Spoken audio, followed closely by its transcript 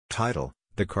Title: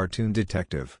 The Cartoon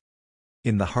Detective.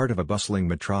 In the heart of a bustling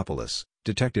metropolis,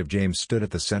 Detective James stood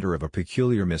at the center of a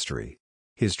peculiar mystery.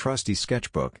 His trusty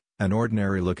sketchbook, an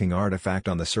ordinary-looking artifact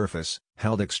on the surface,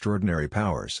 held extraordinary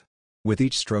powers. With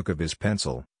each stroke of his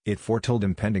pencil, it foretold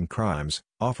impending crimes,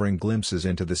 offering glimpses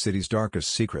into the city's darkest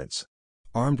secrets.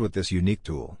 Armed with this unique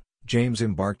tool, James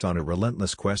embarked on a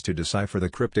relentless quest to decipher the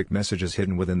cryptic messages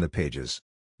hidden within the pages.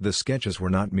 The sketches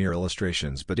were not mere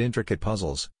illustrations but intricate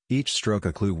puzzles, each stroke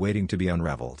a clue waiting to be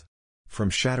unraveled. From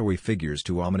shadowy figures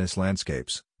to ominous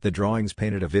landscapes, the drawings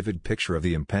painted a vivid picture of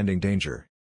the impending danger.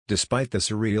 Despite the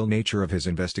surreal nature of his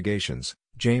investigations,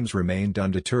 James remained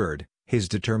undeterred, his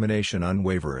determination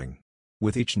unwavering.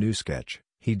 With each new sketch,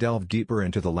 he delved deeper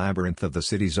into the labyrinth of the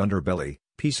city's underbelly,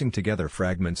 piecing together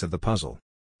fragments of the puzzle.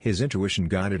 His intuition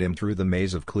guided him through the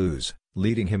maze of clues,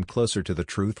 leading him closer to the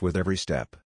truth with every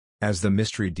step. As the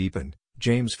mystery deepened,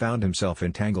 James found himself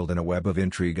entangled in a web of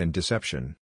intrigue and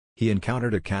deception. He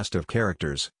encountered a cast of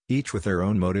characters, each with their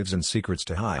own motives and secrets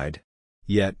to hide.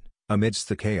 Yet, amidst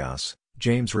the chaos,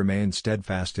 James remained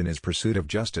steadfast in his pursuit of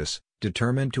justice,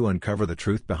 determined to uncover the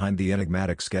truth behind the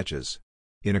enigmatic sketches.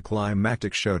 In a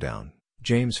climactic showdown,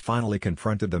 James finally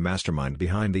confronted the mastermind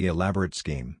behind the elaborate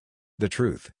scheme. The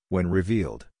truth, when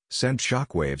revealed, sent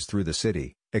shockwaves through the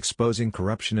city, exposing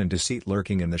corruption and deceit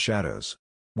lurking in the shadows.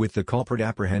 With the culprit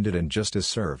apprehended and justice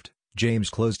served, James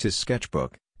closed his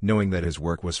sketchbook, knowing that his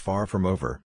work was far from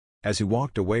over. As he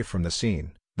walked away from the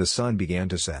scene, the sun began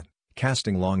to set,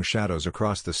 casting long shadows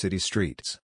across the city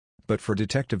streets. But for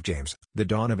Detective James, the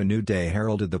dawn of a new day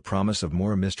heralded the promise of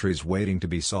more mysteries waiting to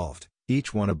be solved,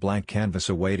 each one a blank canvas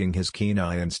awaiting his keen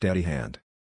eye and steady hand.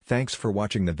 Thanks for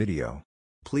watching the video.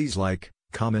 Please like,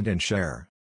 comment and share.